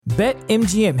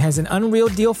BetMGM has an unreal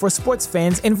deal for sports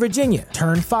fans in Virginia.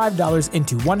 Turn $5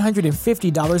 into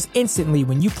 $150 instantly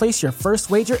when you place your first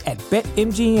wager at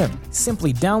BetMGM.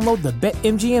 Simply download the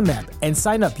BetMGM app and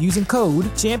sign up using code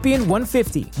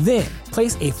Champion150. Then,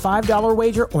 place a $5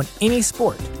 wager on any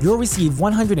sport. You'll receive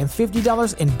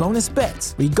 $150 in bonus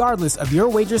bets, regardless of your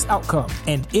wager's outcome.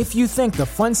 And if you think the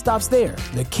fun stops there,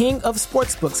 the King of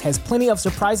Sportsbooks has plenty of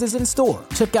surprises in store.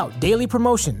 Check out daily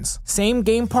promotions,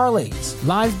 same-game parlays,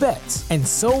 live bets, and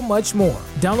so much more.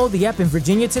 Download the app in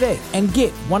Virginia today and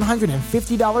get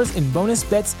 $150 in bonus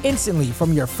bets instantly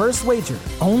from your first wager.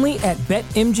 Only at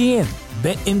BetMGM.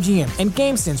 BetMGM and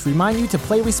GameSense remind you to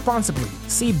play responsibly.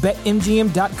 See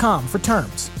BetMGM.com for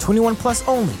terms. 21 plus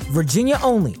only. Virginia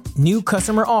only. New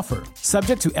customer offer.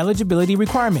 Subject to eligibility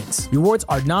requirements. Rewards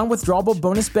are non-withdrawable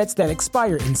bonus bets that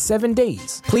expire in 7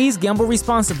 days. Please gamble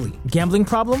responsibly. Gambling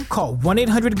problem? Call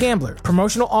 1-800-GAMBLER.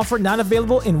 Promotional offer not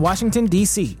available in Washington,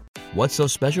 D.C. What's so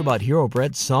special about Hero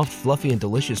Bread's soft, fluffy, and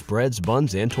delicious breads,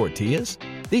 buns, and tortillas?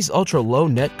 These ultra-low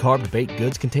net-carb baked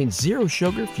goods contain zero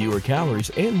sugar, fewer calories,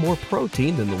 and more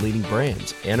protein than the leading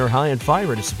brands, and are high in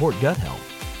fiber to support gut health.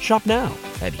 Shop now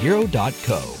at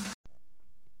Hero.co.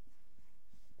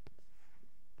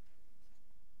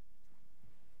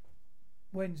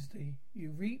 Wednesday,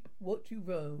 you reap what you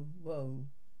row.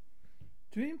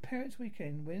 During Parents'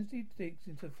 Weekend, Wednesday digs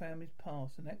into family's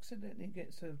past and accidentally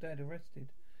gets her dad arrested.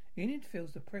 Enid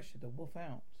feels the pressure to wolf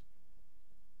out.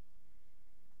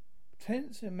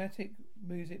 Tense, erratic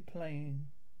music playing.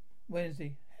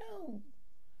 Wednesday, how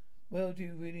well do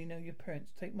you really know your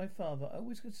parents? Take my father. I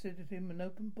always considered him an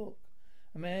open book,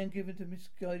 a man given to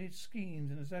misguided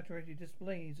schemes and exaggerated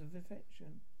displays of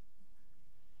affection.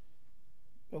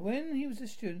 But when he was a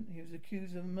student, he was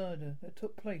accused of a murder that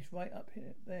took place right up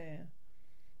here, there,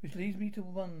 which leads me to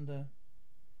wonder.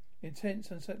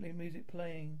 Intense, unsettling music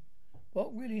playing.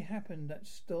 What really happened that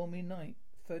stormy night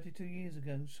 32 years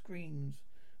ago? Screams.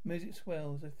 Music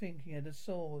swells. I think he had a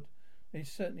sword. They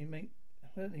certainly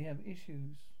have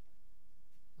issues.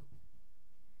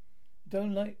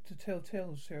 Don't like to tell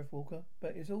tales, Sheriff Walker,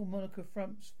 but it's all Monica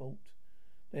Frump's fault.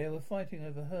 They were fighting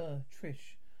over her,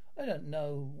 Trish. I don't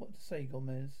know what to say,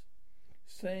 Gomez.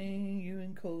 Saying you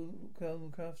and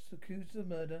Colcuffs accused of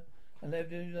murder and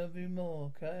love you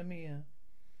more, Mia.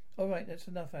 All right, that's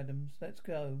enough, Adams. Let's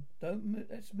go.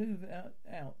 Let's move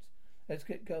out. Let's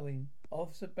get going.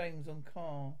 Officer bangs on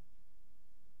car.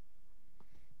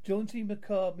 Jaunty,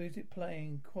 macabre music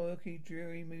playing. Quirky,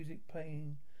 dreary music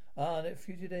playing. Ah, that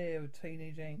frigid air of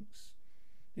teenage angst.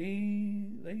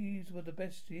 These were the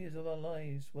best years of our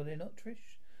lives, were they not,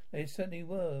 Trish? They certainly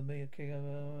were, Mia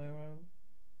King.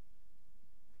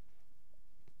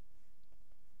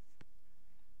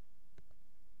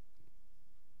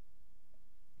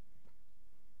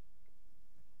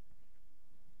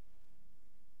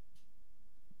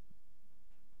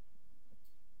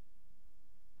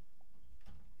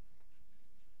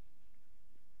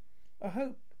 I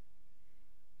hope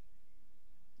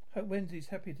Wednesday's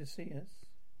happy to see us.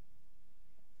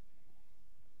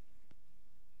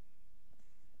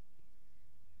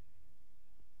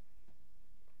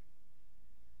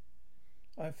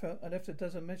 I left a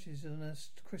dozen messages on a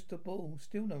crystal ball.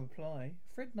 Still no reply.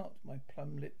 Fret not, my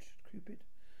plum-lipped Cupid.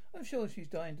 I'm sure she's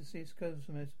dying to see us go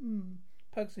somewhere.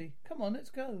 Pugsy, come on, let's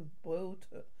go.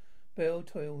 Bell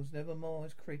Toils nevermore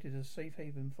has created a safe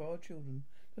haven for our children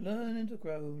to learn and to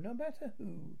grow, no matter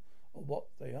who or what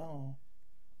they are.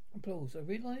 Applause. I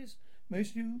realise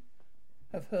most of you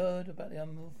have heard about the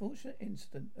unfortunate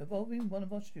incident involving one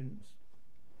of our students.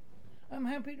 I'm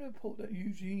happy to report that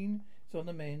Eugene is on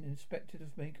the mend and expected to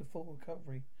make a full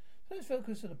recovery. So let's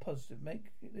focus on the positive.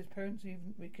 Make this parents'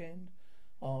 evening weekend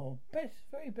our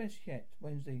very best yet.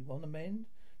 Wednesday, on the mend,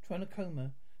 trying to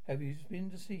coma. Have you been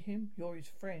to see him? You're his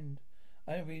friend.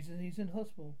 Only reason he's in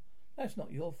hospital. That's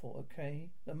not your fault,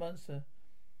 okay? The monster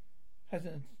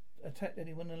hasn't attacked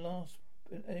anyone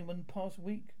past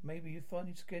week. Maybe you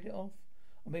finally scared it off,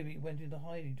 or maybe it went into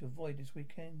hiding to avoid this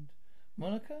weekend.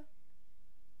 Monica?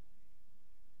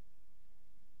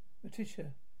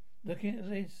 Letitia, looking at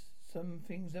this, some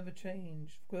things never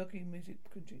change. Quirky music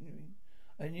continuing.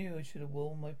 I knew I should have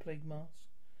worn my plague mask.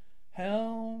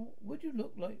 How would you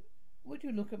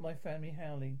look at my family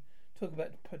howling? Talk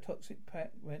about toxic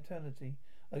pack mentality.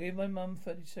 I gave my mum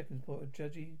 30 seconds before a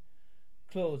judgy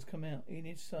claws come out.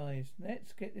 Enid sighs.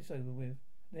 Let's get this over with.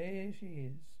 There she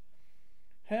is.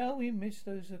 How we miss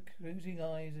those accusing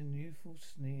eyes and youthful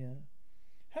sneer.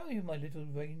 How are you, my little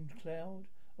rain cloud?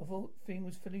 I thought thing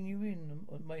was filling you in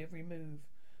on my every move.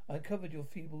 I covered your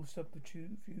feeble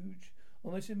subterfuge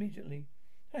almost immediately.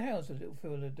 How's the little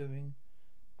fella doing?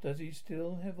 Does he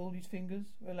still have all his fingers?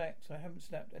 Relax, I haven't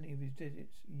snapped any of his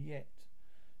digits yet.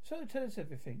 So tell us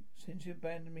everything. Since you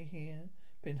abandoned me here,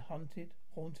 been haunted,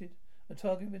 a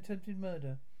target of attempted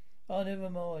murder. Oh, never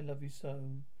mind, I love you so.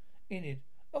 Enid,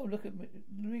 oh, look at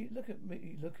me, look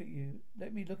at you.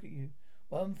 Let me look at you.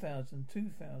 1,000,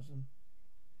 2,000.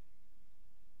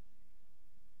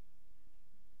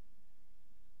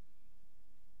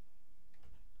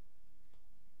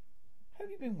 Have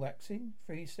you been waxing?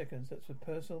 3 seconds, that's for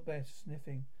personal best.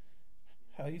 Sniffing.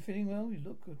 How are you feeling? Well, you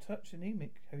look a touch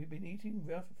anemic. Have you been eating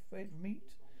rough red meat?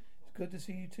 It's good to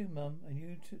see you too, Mum, and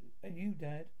you,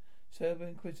 Dad. Sober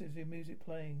and inquisitive music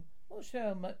playing. Not sure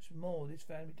how much more this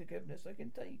family togetherness I can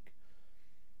take.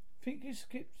 Think you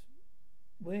skipped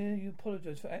where you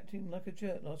apologised for acting like a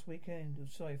jerk last weekend. I'm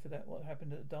sorry for that, what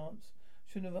happened at the dance.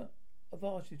 Shouldn't have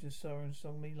asked you to sorrow and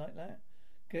song me like that.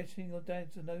 Getting your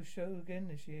dad's a no-show again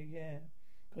this year, yeah.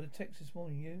 Got a text this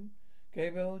morning, you.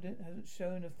 Gabriel hasn't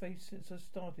shown a face since I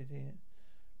started here.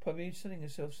 Probably selling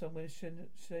herself somewhere in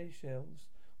Seychelles.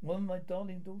 One, my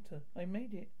darling daughter. I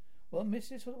made it. Well, miss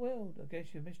this for the world. I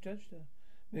guess you misjudged her.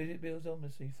 Music builds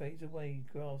ominously, fades away,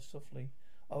 grass softly.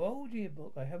 Our old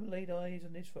yearbook. I haven't laid eyes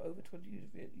on this for over 20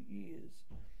 years.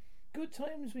 Good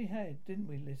times we had, didn't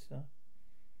we, listener?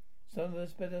 Some of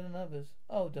us better than others.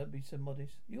 Oh, don't be so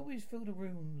modest. You always fill the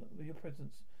room with your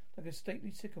presence, like a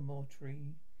stately sycamore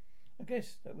tree. I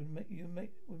guess that would make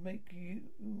you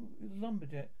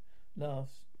lumberjack.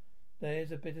 Laughs.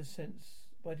 There's a biting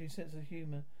sense of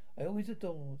humour I always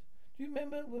adored. Do you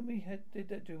remember when we did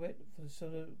that duet for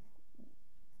the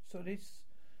Solis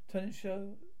talent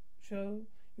show?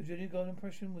 Your Julia Gold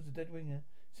impression was a dead ringer.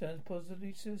 Sounds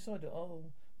positively suicidal.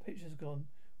 Oh, picture's gone.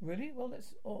 Really? Well,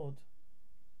 that's odd.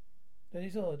 That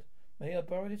is odd. May I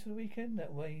borrow this for the weekend?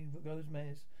 That way goes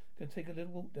Mares. Can take a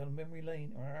little walk down memory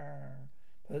lane.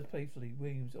 Purrs playfully.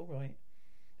 Williams, all right.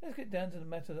 Let's get down to the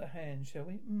matter at hand, shall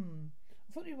we?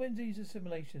 I thought your Wednesday's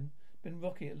assimilation been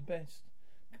rocky at best.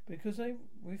 Because they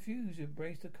refuse to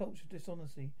embrace the culture of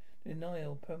dishonesty,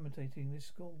 denial permeating this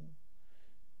school.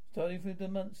 Starting from the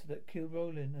months that killed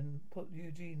Roland and put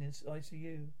Eugene in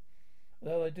ICU.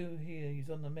 Although I do hear he's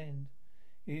on the mend.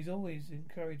 He's always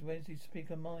encouraged Wednesday to speak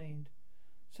her mind.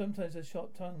 Sometimes a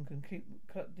sharp tongue can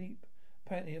cut deep.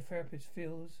 Apparently a therapist she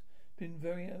hasn't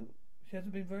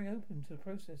been very open to the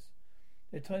process.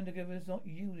 Their time together has not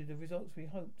yielded the results we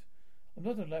hoped. I'm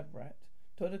not a lab rat.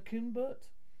 Dr. Kimbert,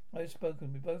 I have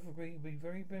spoken. We both agree it would be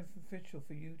very beneficial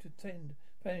for you to attend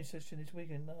family session this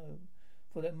weekend. No,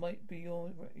 for that might be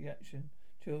your reaction.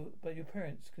 But your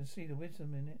parents can see the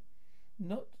wisdom in it.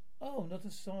 Not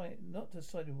a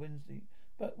side of Wednesday.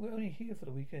 But we're only here for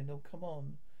the weekend. Oh, come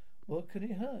on. What could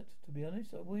it hurt? To be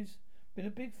honest, I've always been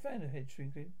a big fan of head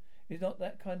shrinking. It's not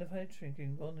that kind of head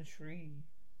shrinking on the tree.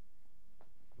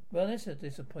 Well, that's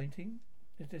disappointing.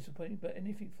 It's disappointing, but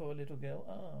anything for a little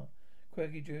girl.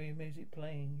 Craggy, dreary music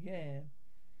playing. Yeah.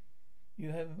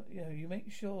 You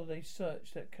make sure they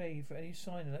search that cave for any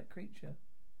sign of that creature.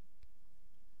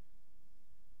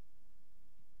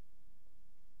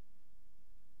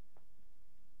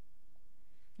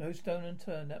 No stone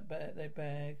unturned. Their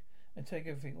bag and take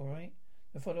everything. All right.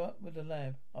 Now follow up with the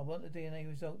lab. I want the DNA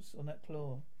results on that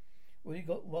claw. Already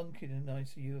got one kid in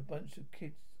ICU. A bunch of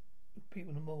people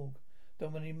in the morgue.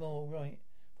 Don't want any more. Right.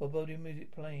 Foreboding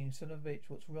music playing. Son of a bitch.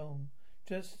 What's wrong?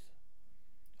 Just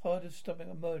hard as stomach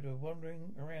a murderer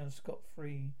wandering around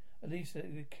scot-free. At least they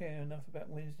would care enough about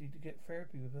Wednesday to get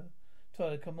therapy with her.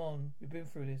 Tyler, come on. We've been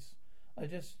through this. I'm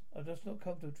just not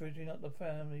comfortable dredging up the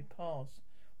family past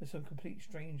with some complete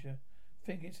stranger.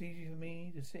 Think it's easy for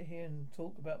me to sit here and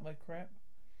talk about my crap?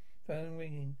 Phone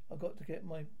ringing. I've got to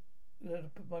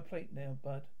put my plate now,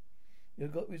 bud. You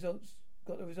got the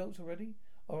results already?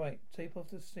 All right, tape off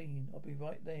the scene. I'll be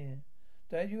right there.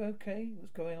 Dad, you okay?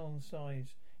 What's going on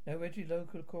sides? Now Reggie,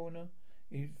 local coroner,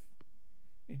 he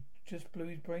just blew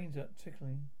his brains up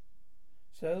tickling.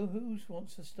 So who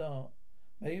wants to start?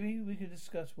 Maybe we could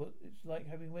discuss what it's like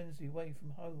having Wednesday away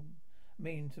from home.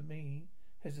 To me,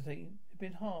 hesitating. It's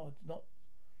been hard not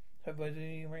have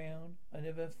Wednesday around. I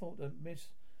never thought I'd miss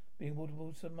being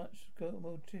audible so much.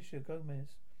 Morticia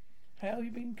Gomez. How have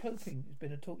you been coping? It's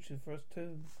been a torture for us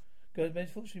too.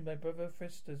 Gomez, fortunately my brother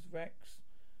Festa's racks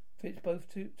fits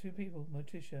both two people.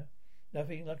 Morticia.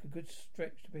 Nothing like a good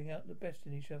stretch to bring out the best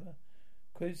in each other.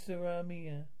 Quizera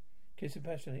mia. Kissing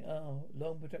passionately.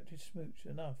 Long protracted smooch.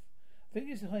 Enough. I think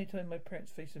it's the high time my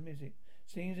parents face the music.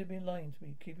 Seems they've been lying to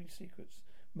me, keeping secrets,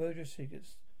 murderous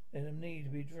secrets, and a need to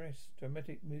be addressed.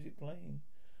 Dramatic music playing.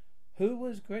 Who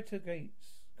was Greta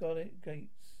Gates? Scarlett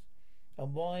Gates.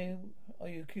 And why are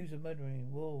you accused of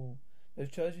murdering? Whoa.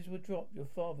 Those charges were dropped. Your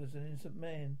father's an innocent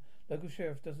man. Local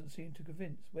sheriff doesn't seem to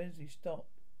convince. Wednesday, stop.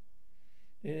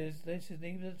 This is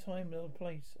neither the time nor the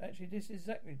place. Actually, this is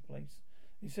exactly the place.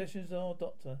 These sessions are,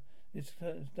 doctor. This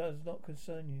does not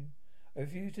concern you. I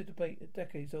refuse to debate a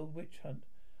decades-old witch hunt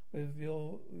with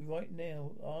your right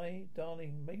now.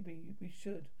 Darling, maybe we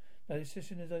should. Now the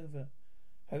session is over.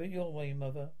 Have it your way,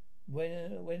 mother.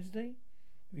 Wednesday?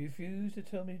 If you refuse to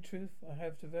tell me the truth, I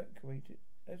have to evacuate it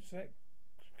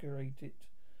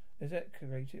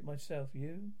myself.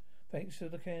 You? Thanks for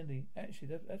the candy.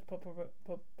 Actually, that's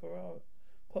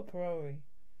potpourri.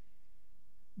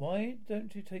 Why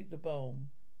don't you take the balm?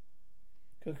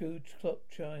 Cuckoo clock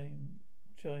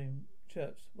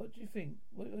chirps. What do you think?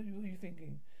 What are you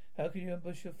thinking? How can you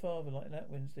ambush your father like that,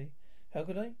 Wednesday? How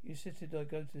could I? You insisted I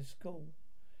go to this school.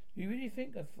 Do you really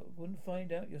think I wouldn't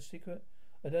find out your secret?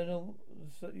 I don't know.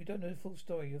 You don't know the full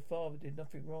story. Your father did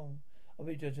nothing wrong. I'll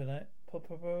be judging that.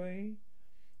 Potpourri.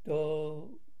 Door.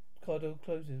 Car door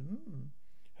closes.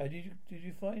 How did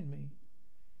you find me?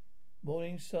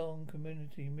 Morning Song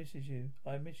Community misses you.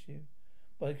 I miss you.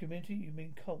 By community, you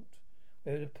mean cult.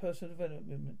 They're the personal development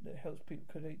movement that helps people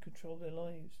create control of their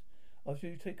lives. After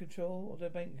you take control of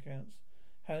their bank accounts,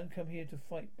 haven't come here to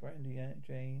fight, Brandy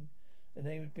Jane. The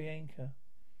name is Bianca.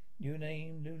 New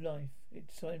name, new life.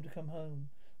 It's time to come home.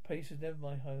 Place is never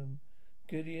my home.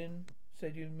 Gideon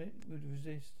said you would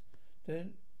resist.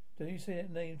 Don't you say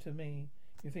that name to me.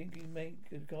 You think you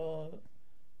make a guard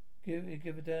give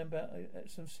a damn about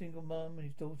some single mum and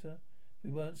his daughter?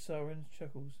 We weren't sirens,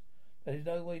 chuckles. There is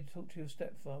no way to talk to your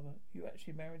stepfather. You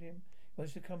actually married him. He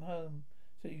wants to come home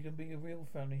so you can be a real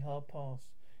family. Hard pass.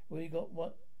 Well, he's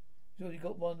already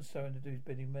got one siren to do his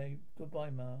bidding. May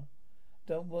goodbye, Ma.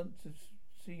 Don't want to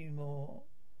see you more.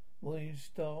 Will you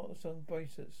start a song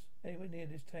bracelets anywhere near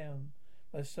this town?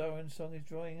 My siren song is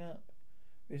drying up.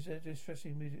 Is there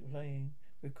distressing music playing?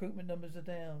 Recruitment numbers are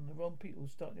down. The wrong people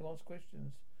starting to ask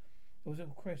questions. There was a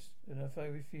request, and if I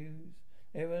refuse,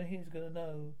 everyone here is going to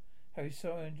know how you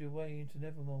sirened your way into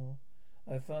Nevermore.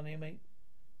 I finally make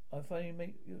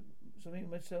something of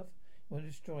myself. You want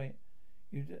to destroy it.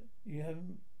 You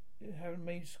haven't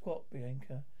made squat,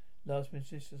 Bianca. Laughs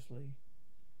maliciously.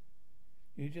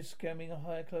 You're just scamming a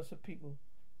higher class of people,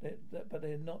 but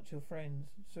they're not your friends.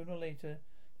 Sooner or later,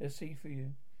 they'll see through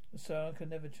you. The siren can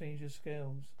never change your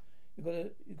scales.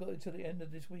 You've got until the end of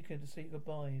this weekend to say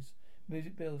goodbyes.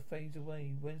 Music bill fades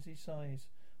away. Wednesday sighs.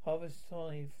 Harvest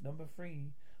Hive, number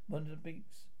 3. Wonder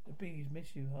beats. The bees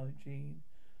miss you, Jean.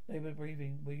 Labour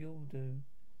breathing. We all do.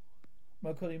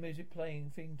 Melancholy music playing.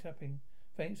 Thing tapping.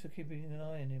 Thanks for keeping an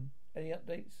eye on him. Any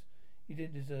updates? You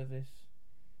didn't deserve this.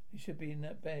 You should be in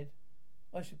that bed.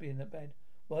 I should be in that bed.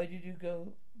 Why did you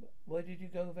go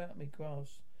without me,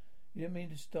 Grass? You didn't mean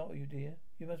to startle you, dear.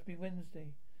 You must be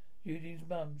Wednesday. Eugene's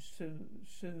mum, Sue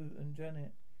and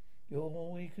Janet. You're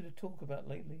all he could have talked about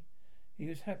lately. He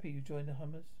was happy you joined the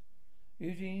Hummers.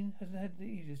 Eugene hasn't had the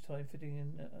easiest time fitting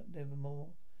in Nevermore.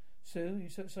 Sue, you're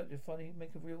such a funny,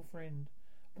 make a real friend.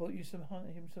 I brought you some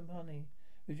honey.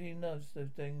 Eugene loves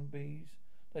those dang bees.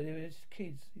 Like they're his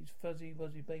kids, his fuzzy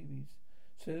wuzzy babies.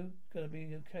 Sue, gonna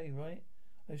be okay, right?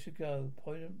 I should go.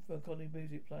 Poignant melancholy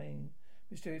music playing.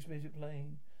 Mysterious music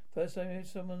playing. First time I heard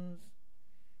someone's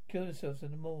killed themselves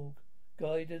in the morgue.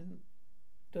 Guy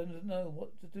doesn't know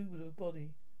what to do with a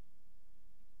body.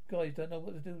 Guys don't know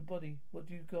what to do with a body. What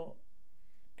do you got?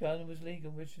 Gun was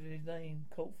legal, registered his name,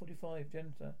 Colt 45,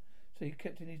 janitor. So he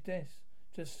kept in his desk.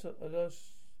 Just saw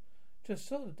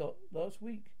the doc last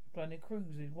week. Planning a cruise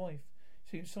with his wife.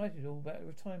 Seemed excited all about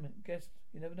retirement. Guessed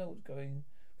you never know what's going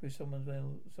through someone's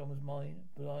mind.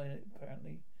 Blind,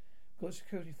 apparently. Got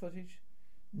security footage?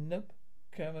 Nope.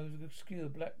 Camera was obscure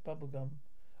black bubblegum.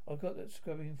 I got them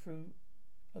scrubbing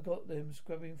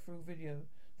through video.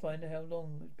 Find out how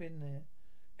long it's been there.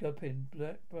 Gulpin,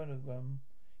 black bubblegum.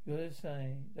 You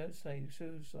don't say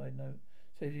suicide note.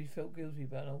 Said he felt guilty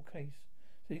about an old case.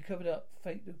 So he covered up,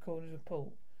 faked the coroner's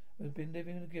report, and has been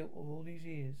living in the guilt of all these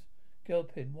years.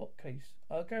 Gulpin, what case?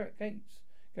 Garrett Gates.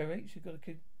 Garrett Gates, you've got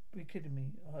to be kidding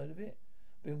me. I heard of it.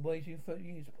 Been waiting 30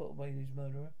 years to put away this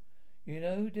murderer. You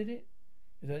know who did it?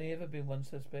 There's only ever been one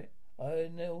suspect. I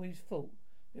always thought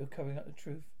they were covering up the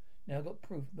truth. Now I've got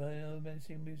proof.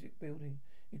 Menacing music building.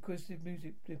 Inquisitive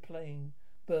music they're playing.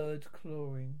 Birds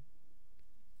clawing.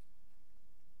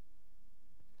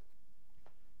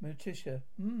 Morticia.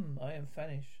 I am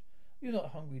famished. You're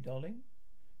not hungry, darling.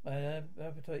 My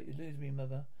appetite eludes me,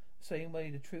 mother. The same way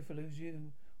the truth eludes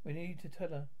you. We need to tell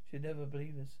her. She'll never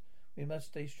believe us. We must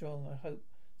stay strong. I hope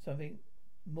something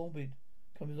morbid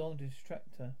comes along to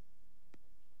distract her.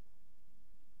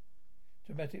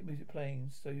 Dramatic music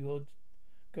playing. So you're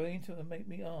going to make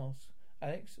me ask.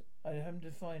 Alex, I haven't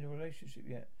defined a relationship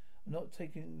yet. I'm not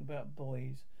taking about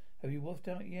boys. Have you wolfed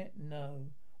out yet? No.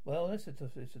 Well, it's a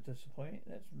disappointment.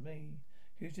 That's me.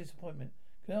 Huge disappointment.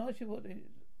 Can I ask you what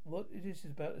it is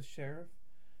about the sheriff?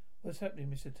 What's happening,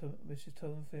 Mrs.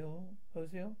 Tovenfield?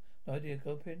 Hosiel? No idea,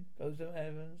 Gopin. Goes to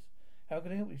Evans. How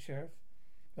can I help you, Sheriff?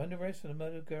 You're under arrest for the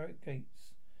murder of Garrett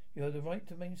Gates. You have the right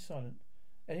to remain silent.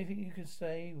 Anything you can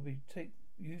say will be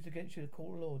used against you in a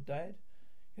court of law. Dad,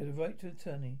 you have the right to an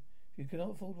attorney. If you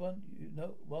cannot afford one,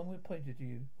 one will appointed to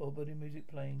you. Full body music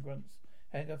playing, grunts,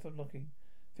 handcuff and locking.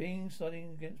 Things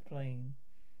sliding against plane.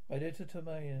 My dear to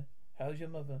Tamaya, how's your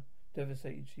mother?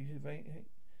 Devastated. She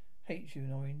hates you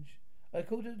in Orange. I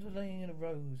called her the laying in a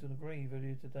rose on a grave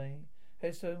earlier today.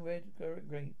 Headstone read Garrett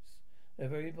Gates. The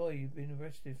very boy you've been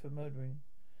arrested for murdering.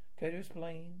 Care to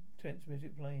explain? Tense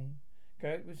music playing.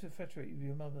 Garrett was infatuated with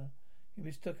your mother. He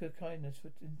mistook her kindness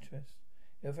for interest.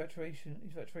 His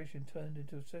infatuation turned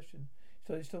into obsession. He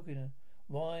started stalking her.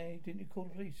 Why didn't you call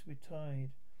the police? We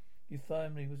tied. Your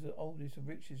family was the oldest and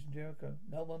richest in Jericho.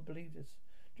 No one believed us.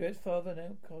 Jared's father, an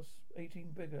outcast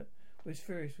 18 bigot, was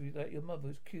furious that your mother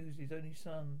was accused his only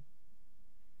son.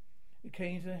 It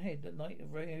came to her head that night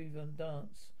of Raven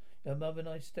dance. Your mother and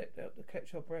I stepped out to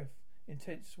catch our breath.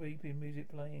 Intense sweeping music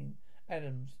playing.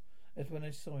 Adams, that's when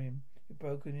I saw him. He'd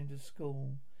broken into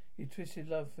school. His twisted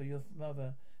love for your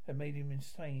mother had made him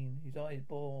insane. His eyes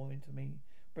bore into me,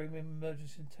 bring him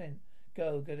murderous intent. Get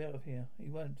out of here.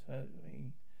 He won't hurt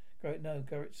me.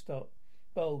 Garrett, stop.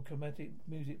 Bold, chromatic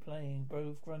music playing,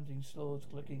 both grunting, swords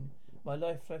clicking. My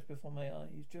life flashed before my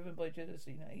eyes, driven by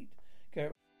jealousy and hate.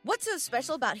 Garrett. What's so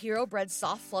special about Hero Bread's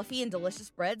soft, fluffy, and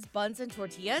delicious breads, buns, and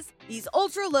tortillas? These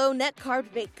ultra-low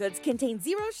net-carb baked goods contain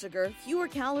zero sugar, fewer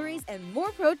calories, and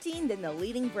more protein than the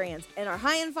leading brands, and are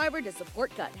high in fiber to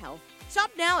support gut health.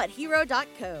 Shop now at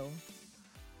Hero.co.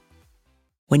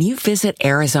 When you visit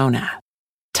Arizona,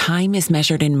 time is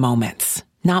measured in moments,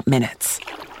 not minutes.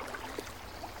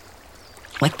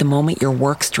 Like the moment your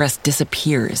work stress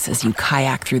disappears as you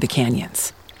kayak through the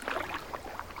canyons.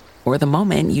 Or the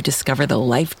moment you discover the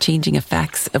life-changing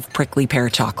effects of prickly pear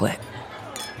chocolate.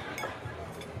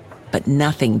 But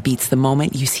nothing beats the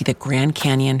moment you see the Grand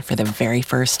Canyon for the very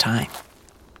first time.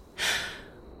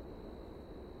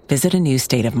 Visit a new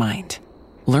state of mind.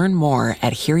 Learn more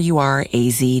at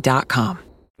hereyouareaz.com. It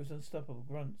was unstoppable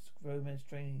grunts, romance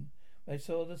training. They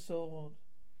saw the sword.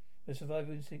 The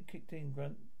survival instinct kicked in.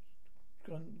 Grunts.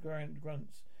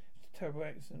 Terrible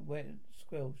accent, wet,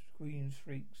 squelch, screams,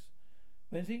 shrieks.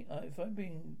 Wednesday, if I'm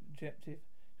being objective,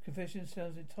 confession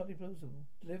sounds entirely plausible,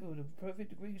 delivered with a perfect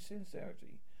degree of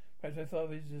sincerity. Perhaps my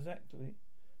father is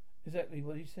exactly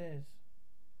what he says.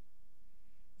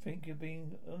 Think you're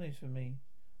being honest with me,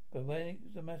 but when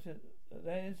the matter of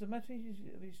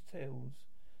his tales,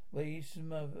 where he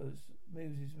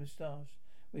moves his moustache,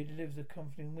 where he delivers a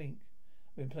comforting wink.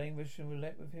 I've been playing Russian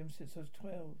roulette with him since I was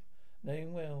 12.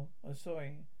 Knowing well, I'm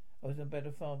sorry, I was a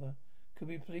better father. Could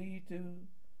we please do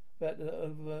about the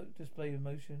overt display of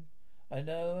emotion? I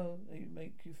know they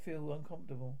make you feel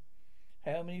uncomfortable.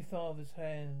 How many fathers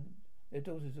hand their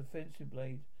daughters a fencing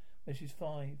blade when she's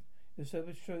 5? The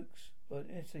sober strokes are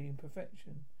an essay in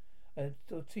perfection. Or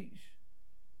teach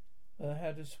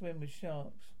how to swim with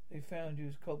sharks. They found you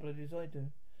as cold-blooded as I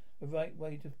do. The right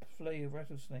way to flay a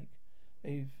rattlesnake.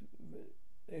 They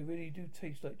really do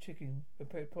taste like chicken,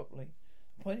 prepared properly.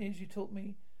 The point is, you taught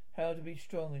me how to be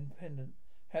strong and independent,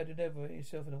 how to navigate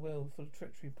yourself in a world full of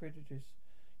treachery and prejudice.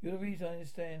 You're the reason I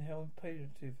understand how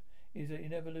imperative is that you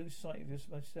never lose sight of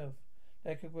yourself.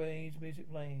 Like a graze, music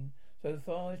playing. So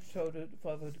far as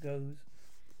fatherhood goes,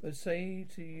 but say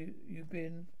to you, you've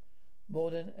been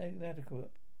more than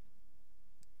inadequate.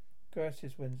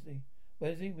 Gracias, Wednesday.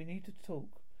 Wednesday, we need to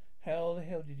talk. How the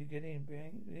hell did you get in?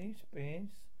 Bernice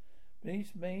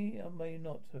may or may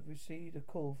not have received a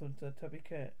call from the Tubby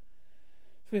Cat.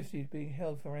 Swifty is being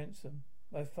held for ransom.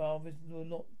 My father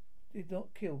did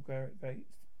not kill Garrett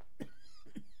Gates.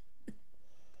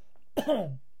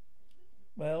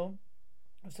 Well,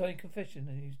 I say confession,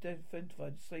 and he's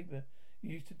identified the saber who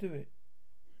used to do it.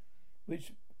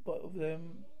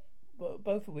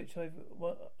 Both of which I'm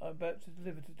about to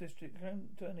deliver to district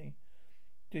attorney.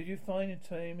 Did you find the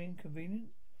timing convenient?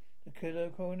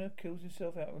 The coroner kills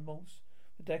himself out of remorse.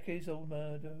 A decades-old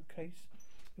murder case.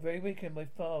 The very weekend my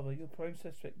father, your prime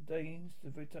suspect, deigns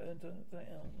to return to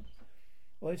town.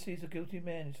 All I see is a guilty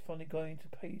man is finally going to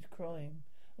pay his crime.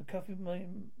 And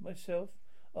cuffing myself?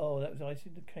 Oh, that was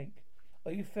icing the cake.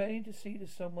 Are you failing to see that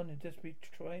someone is desperately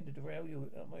trying to derail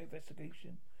my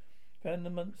investigation? Found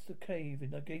the monster cave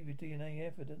and I gave you DNA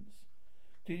evidence.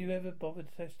 Did you ever bother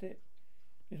to test it?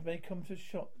 This may come to a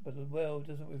shock, but the world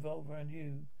doesn't revolve around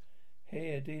you.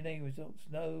 Here, DNA results.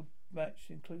 No match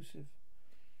inclusive.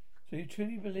 So you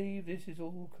truly believe this is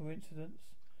all coincidence?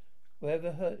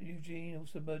 Whoever hurt Eugene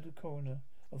also murdered the coroner.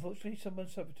 Unfortunately, someone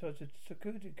sabotaged a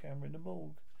security camera in the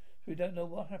morgue, so we don't know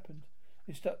what happened.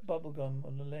 They stuck bubblegum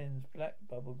on the lens, black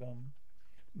bubblegum.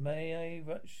 Maybe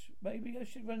I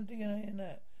should run DNA in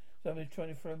that. Somebody's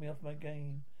trying to throw me off my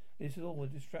game. This is all a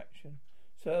distraction.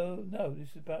 So, no,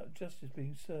 this is about justice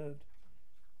being served.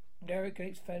 Garrett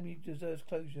Gates' family deserves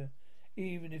closure,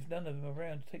 even if none of them are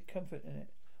around to take comfort in it.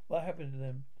 What happened to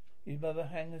them? His mother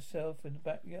hanged herself in the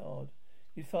backyard.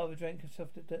 His father drank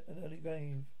himself to an early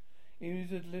grave. Even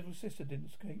his little sister didn't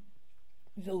escape.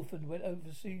 His orphan went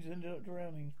overseas and ended up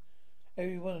drowning.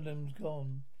 Every one of them's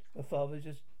gone. My father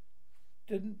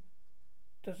doesn't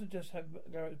just have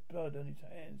Garrett's blood on his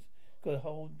hands. He's got a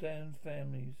whole damn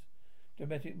families.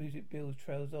 Dramatic music builds,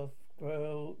 trails off,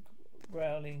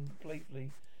 growling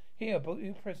playfully. Here, I brought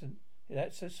you a present.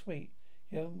 That's so sweet.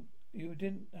 You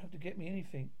didn't have to get me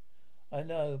anything. I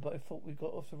know, but I thought we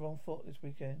got off the wrong foot this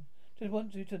weekend. Just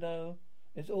want you to know,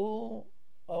 it's all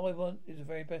I want is the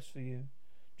very best for you.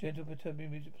 Gentle perturbing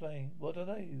music playing. What do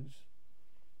they use?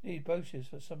 Need brochures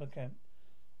for summer camp.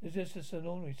 It's just an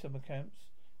ordinary summer camps.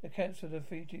 The camps for the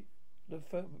phobic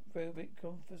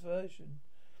conversion.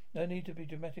 No need to be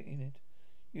dramatic in it.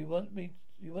 You want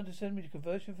to send me to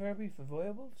conversion therapy for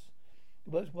werewolves?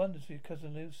 It works wonders for your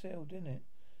cousin Lucille, didn't it?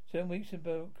 7 weeks in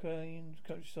Belcrane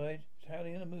countryside,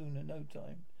 howling in the moon in no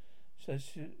time. So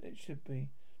it should be.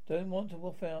 Don't want to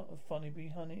wolf out of funny bee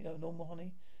honey, normal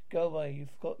honey? Go away,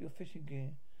 you've got your fishing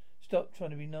gear. Stop trying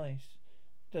to be nice.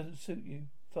 Doesn't suit you.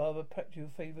 Father packed your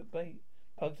favourite bait.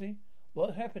 Pugsy?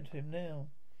 What happened to him now?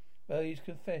 Well, he's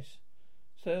confessed.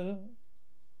 So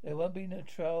there won't be no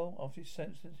trial after his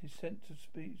sentence. He's sent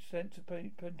to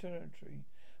penitentiary,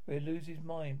 where he loses his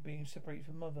mind, being separated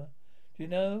from mother. Do you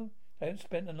know? They haven't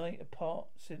spent the night apart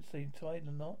since they tied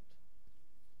the knot.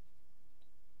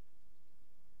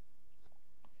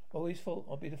 Always thought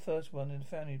I'd be the first one in the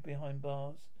family behind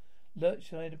bars.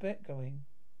 Lurch, I had a bet going.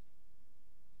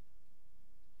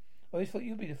 Always thought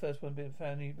you'd be the first one in the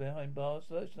family behind bars.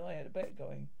 Lurch and I had a bet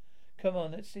going. Come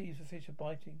on, let's see if the fish are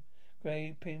biting.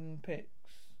 Grey pin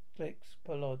clicks,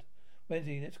 Pollard.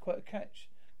 Wednesday, that's quite a catch.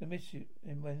 I miss you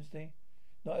in Wednesday.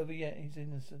 Not over yet, he's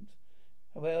innocent.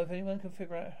 Well, if anyone can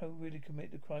figure out who really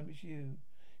committed the crime, it's you. You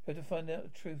have to find out the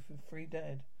truth and free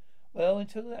Dad. Well,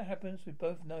 until that happens, we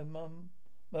both know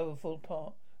Mother will fall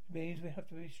apart. It means we have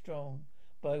to be strong.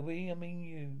 By we, I mean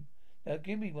you. Now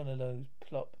give me one of those.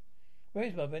 Plop. Where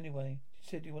is Mother anyway? She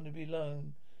said you wanted to be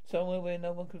alone. Somewhere where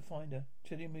no one could find her.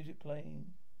 Chilly music playing.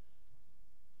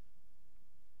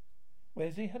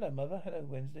 Wednesday? Hello, Mother. Hello,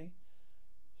 Wednesday.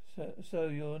 So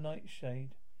you're a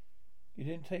nightshade. You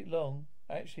didn't take long.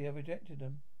 Actually, I rejected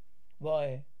them.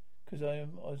 Why? Because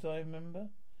as I remember,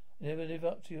 I never live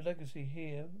up to your legacy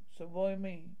here. So why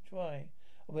me? Try.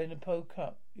 I won the Po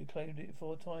Cup. You claimed it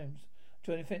 4 times.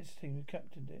 Joined the fence team. You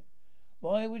captained it.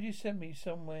 Why would you send me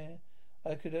somewhere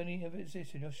I could only ever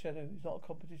exist in your shadow? It's not a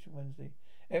competition, Wednesday.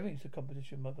 Everything's a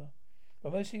competition, Mother.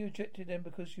 But mostly you rejected them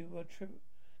because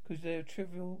because they're a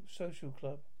trivial social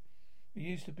club. We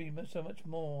used to be so much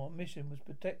more. Our mission was to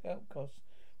protect outcasts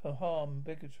from harm and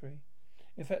bigotry.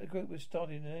 In fact, the group was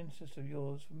starting an ancestor of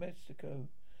yours from Mexico,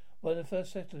 one of the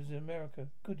first settlers in America.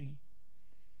 Goody.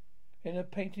 In a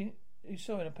painting, you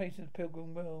saw in a painting of the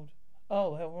Pilgrim World.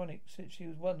 Oh, how ironic, since she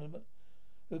was one of them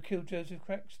who killed Joseph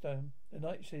Crackstone. The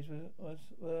nightshades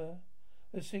were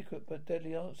a secret but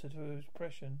deadly answer to her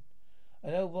oppression.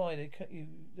 I know why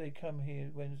they come here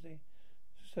Wednesday.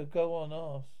 So go on,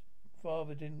 ask.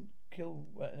 Father didn't kill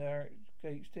Eric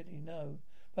Gates, did he? No.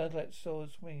 Buglet saw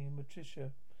us swinging with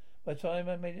Tricia. By the time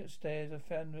I made it upstairs, I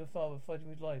found my father fighting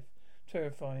with life.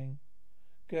 Terrifying.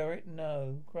 Garrett,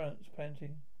 no. Grunts,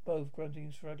 panting. Both grunting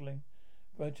and struggling.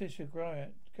 Tricia,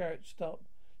 Garrett, stop.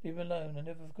 Leave him alone. I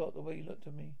never forgot the way he looked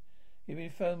at me. He'd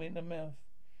been foaming in the mouth.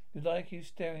 It was like he was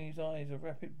staring in his eyes, a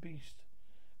rapid beast.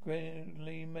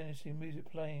 Grinning, menacing,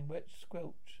 music playing, wet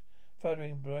squelch,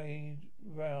 thudding, blade,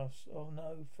 rouse. Oh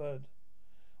no, thud.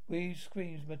 We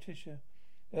screams, Matisha.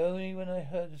 Only when I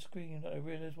heard the scream that I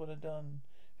realized what I'd done.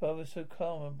 Father was so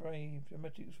calm and brave.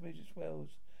 Dramatic music swells.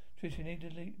 Tricia, you need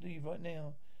to leave right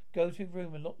now. Go to your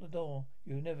room and lock the door.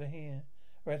 You'll never hear.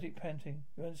 Erratic panting.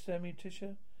 You understand me,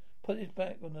 Tisha? Put it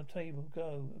back on the table.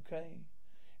 Go, okay?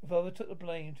 Your father took the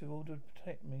blame to order to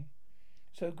protect me.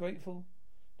 So grateful.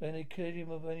 Then they cleared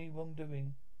him of any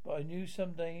wrongdoing. But I knew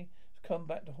someday to come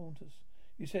back to haunt us.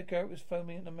 You said Garrett was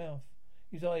foaming at the mouth.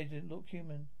 His eyes didn't look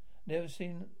human. Never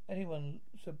seen anyone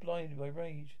so blinded by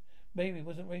rage. Maybe it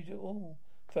wasn't rage at all.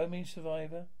 Foaming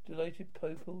survivor, dilated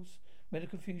pupils, mental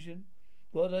confusion.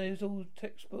 What are those all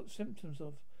textbook symptoms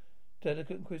of?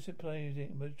 Delicate and crisp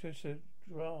clothing, Patricia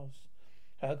grass.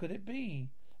 How could it be?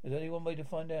 There's only one way to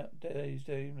find out, Days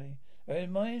Daily. It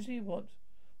reminds me what?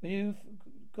 When you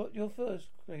got your first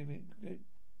grading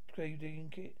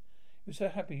kit, you were so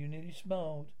happy you nearly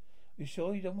smiled. You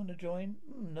sure you don't want to join?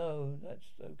 No, that's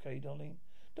okay, darling.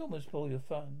 Don't want to spoil your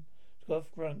fun.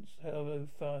 Scoff grunts, hello,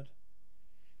 thud.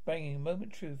 Banging,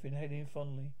 moment truth, inhaling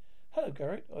fondly. Hello,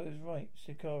 Garrett. I was right,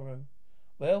 Sicaro.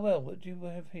 Well, what do you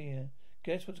have here?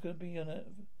 Guess what's going to be on it?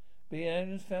 Be an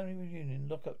Adams family reunion.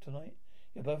 Lock up tonight.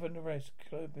 You're both under arrest.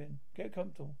 Club in. Get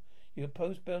comfortable. You can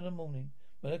post bail in the morning.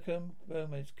 Monica and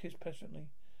Gomez kiss passionately.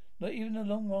 Not even the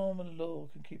long arm of the law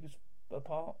can keep us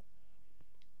apart.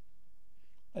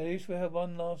 At least we had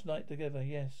one last night together,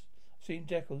 yes. I've seen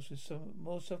Jekyll's with some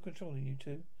more self-control than you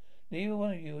two. Neither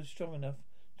one of you was strong enough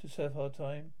to serve hard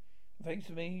time. Thanks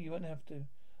to me, you won't have to.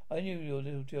 I knew your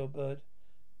little jailbird.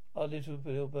 Our little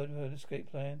jailbird with her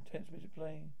escape plan. Tense music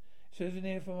playing.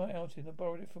 Souvenir from my outing. I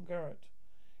borrowed it from Garrett.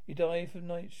 He died from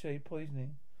nightshade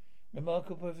poisoning.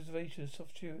 Remarkable preservation of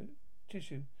soft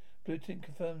tissue. Blue tint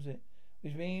confirms it.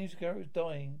 Which means Garrett was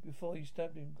dying before you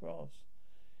stabbed him. Grass.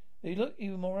 He looked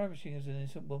even more ravishing as an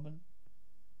innocent woman.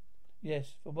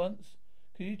 Yes, for once.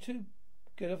 Could you two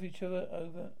get off each other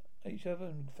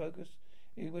and focus?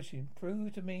 He wishing.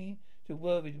 Prove to me you're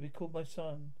worthy to be called my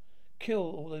son. Kill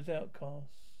all those outcasts.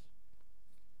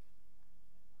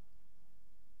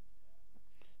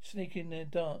 Sneak in their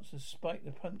dance and spike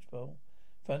the punch bowl.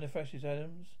 Found the fascist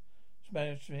Adams.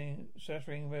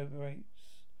 Shattering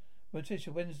reverberates.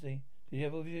 Morticia, Wednesday. Did you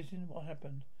have a vision? What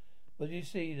happened? What did you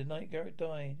see? The night Garrett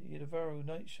died. He had a viral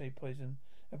nightshade poison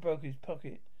and broke his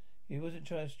pocket. He wasn't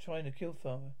trying to kill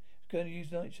father. He was going to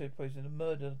use nightshade poison to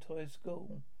murder the entire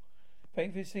school.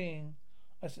 Thank you for seeing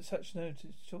us at such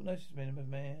short notice,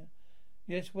 Mayor.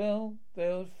 Yes, well,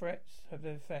 veiled threats have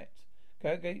their effect.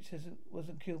 Garrett Gates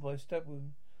wasn't killed by a stab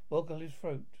wound. Welcome his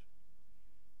throat.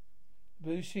 The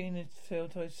blue sheen is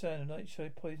telltale sign of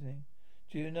nightshade poisoning.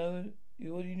 You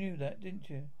already knew that, didn't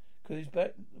you? Because he's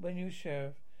back when you were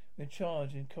sheriff, in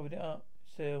charge and covered it up.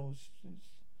 Hails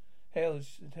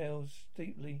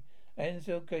deeply.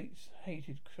 Ansel Gates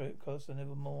hated Costa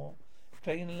nevermore.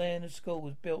 Claiming the land and school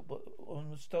was built on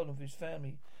was stolen from his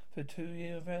family for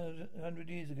 100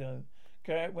 years ago.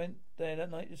 Garrett went there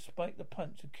that night to spike the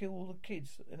punch and kill all the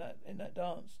kids in that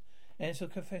dance. Ansel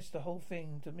confessed the whole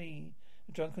thing to me,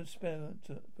 a drunken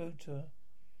voter.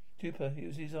 Duper, it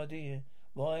was his idea.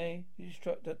 Why did you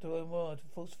struck that Doromoir to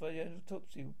falsify the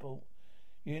autopsy report?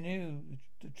 You knew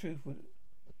the truth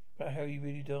about how he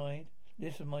really died.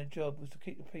 Listen, my job was to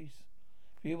keep the peace.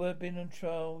 If you had been on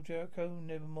trial, Jericho,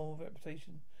 nevermore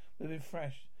reputation would have been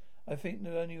thrashed. I think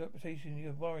the only reputation you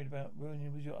have worried about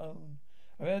ruining was your own.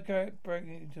 I remember Garrett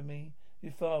bragging to me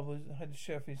his father had the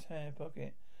sheriff in his hand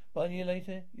pocket. 1 year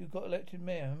later, you got elected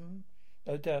mayor,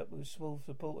 No doubt with small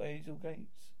support Ansel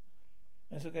Gates.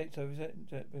 Ansel Gates, I resent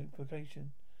that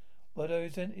implication. What I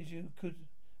resent is you could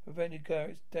have prevented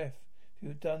Garrett's death if you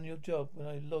had done your job when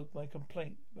I logged my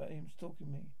complaint about him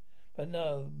stalking me. But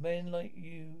no, men like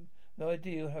you, no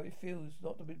idea how it feels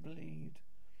not to be believed.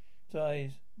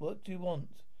 Sighs, what do you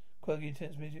want? Quirky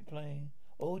intense music playing.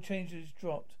 All changes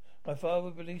dropped. My father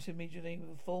would release immediately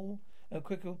with a full and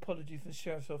quick apology from the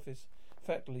sheriff's office.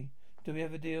 Factly, do we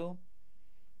have a deal?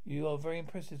 You are very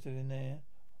impressive in there.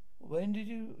 When did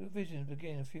your vision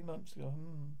begin? A few months ago.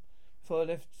 Before I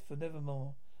left for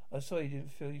Nevermore. I'm sorry you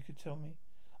didn't feel you could tell me.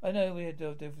 I know we had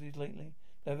dealt with difficulties lately,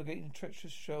 navigating the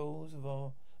treacherous shoals of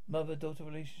our mother-daughter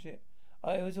relationship.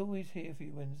 I was always here for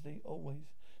you, Wednesday, always.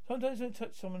 Sometimes when I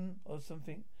touch someone or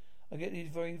something, I get these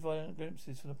very violent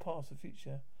glimpses from the past and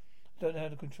future. I don't know how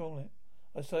to control it.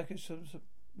 Our psychic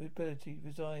ability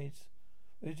resides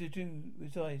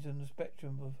on the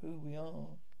spectrum of who we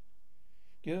are.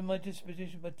 Given my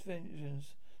disposition, my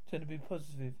visions tend to be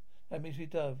positive. That makes me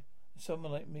dove. And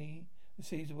someone like me who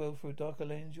sees the world through a darker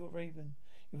lens, you're raven.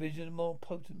 Your vision is more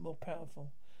potent, more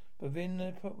powerful. But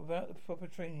without the proper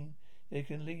training, they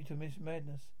can lead to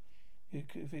madness. If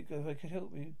I could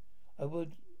help you, I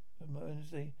would.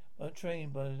 Wednesday, but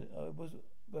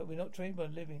we're not trained by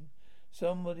living.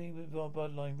 Somebody with our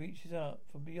bloodline reaches out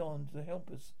from beyond to help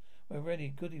us. When ready,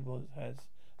 Goody has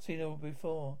seen her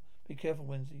before. Be careful,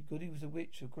 Wednesday. Goody was a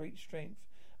witch of great strength.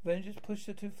 Avengers pushed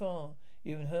her too far.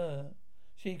 Even her.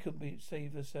 She couldn't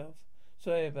save herself.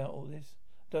 Sorry about all this.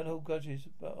 Don't hold grudges,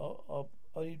 but our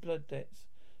only blood debts.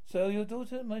 So your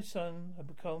daughter and my son have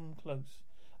become close.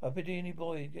 I pity any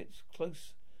boy who gets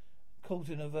caught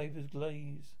in a vapor's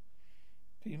glaze.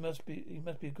 But he must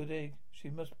be a good egg.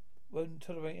 She won't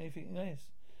tolerate anything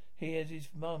less. He has his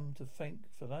mum to thank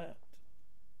for that.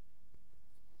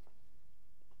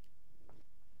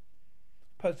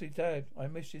 Puzzly, Dad, I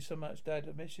miss you so much, Dad.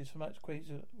 I miss you so much,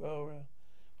 Queezer, Rora,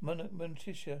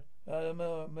 Montisha,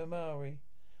 Mamari.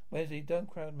 Wesley, don't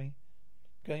crowd me.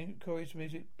 Chorus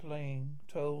music playing,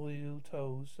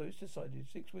 tolls. So it's decided.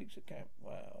 6 weeks at camp.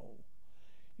 Wow.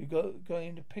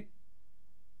 Going to pick.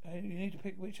 You need to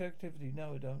pick which activity.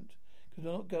 No, I don't. Because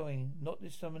I'm not going. Not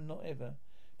this summer, not ever.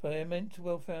 If I am meant to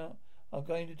well out, I'm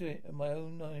going to do it in my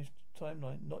own nice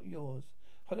timeline, not yours.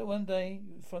 Hope that one day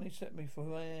you finally accept me for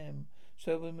who I am.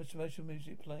 So with motivational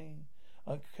music playing.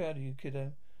 I'm proud of you,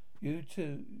 kiddo. You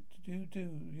too.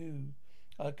 You.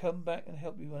 I'll come back and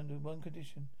help you under one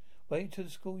condition. Wait till the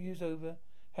school year's over.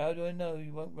 How do I know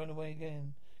you won't run away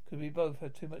again? Because we both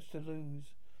have too much to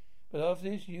lose. But after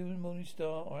this, you and Morning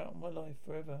Star are out of my life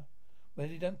forever.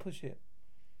 Wendy, don't push it.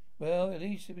 Well, at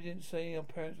least if we didn't say our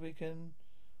parents' weekend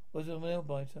was a nail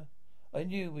biter. I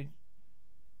knew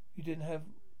you didn't have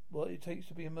what it takes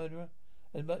to be a murderer.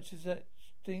 As much as that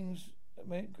stings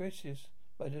gracious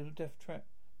by the little death trap.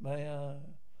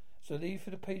 So leave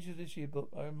for the pages of this yearbook.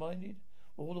 I reminded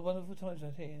all the wonderful times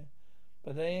I'd hear.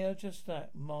 But they are just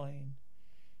that, mine.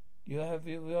 You have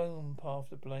your own path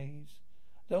to blaze.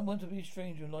 I don't want to be a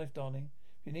stranger in life, darling.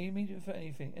 If you need me for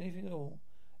anything at all,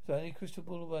 so only crystal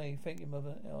ball away. Thank you,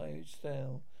 Mother. Irish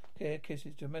style. Care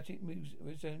kisses, dramatic music,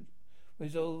 resonant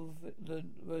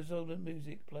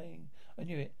music playing. I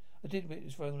knew it. I did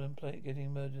witness Roland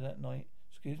getting murdered that night.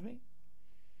 Excuse me?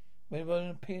 When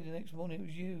Roland appeared the next morning, it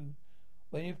was you.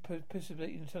 When you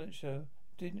participated in the talent show,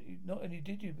 not only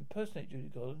did you impersonate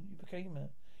Judy Garland, you became her.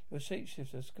 You're a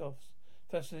shapeshifter, scoffs.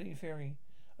 Fascinating theory.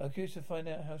 I'm curious to find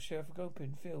out how Sheriff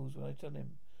Gopin feels when I tell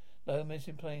him. No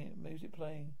music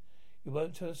playing. You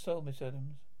won't tell a soul, Miss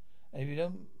Adams. And if you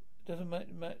don't, it wouldn't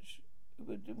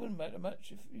matter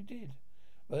much if you did.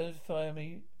 Roland's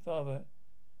father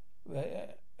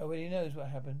already knows what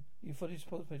happened. You fully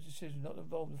support my decision not to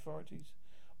involve authorities.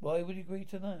 Why would he agree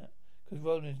to that? Because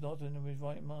Roland is not in his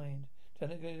right mind.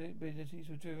 Technical abilities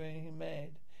were driving him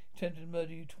mad. He attempted to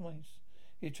murder you twice.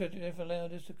 He tried to never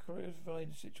allowed us to clarify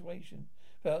the situation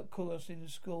without causing the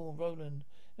school Roland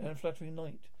an unflattering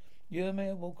night. You and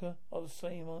Mayor Walker are the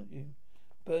same, aren't you?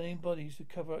 Burning bodies to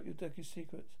cover up your darkest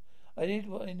secrets. I did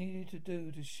what I needed to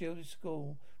do to shield the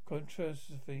school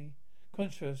controversy,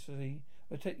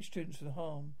 protect students from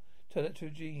harm. Tell it to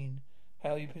Eugene.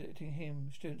 How are you protecting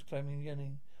him? Students claiming and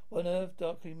yelling. What on earth?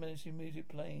 Darkly menacing music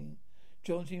playing.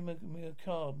 Jaunty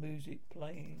macabre music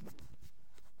playing.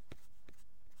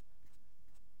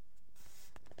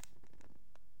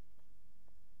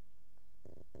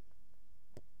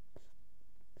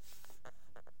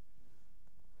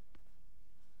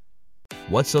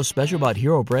 What's so special about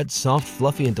Hero Bread's soft,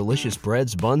 fluffy, and delicious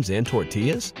breads, buns, and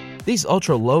tortillas? These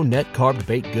ultra-low net-carb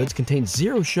baked goods contain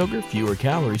zero sugar, fewer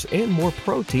calories, and more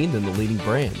protein than the leading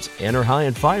brands, and are high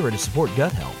in fiber to support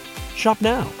gut health. Shop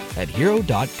now at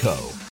Hero.co.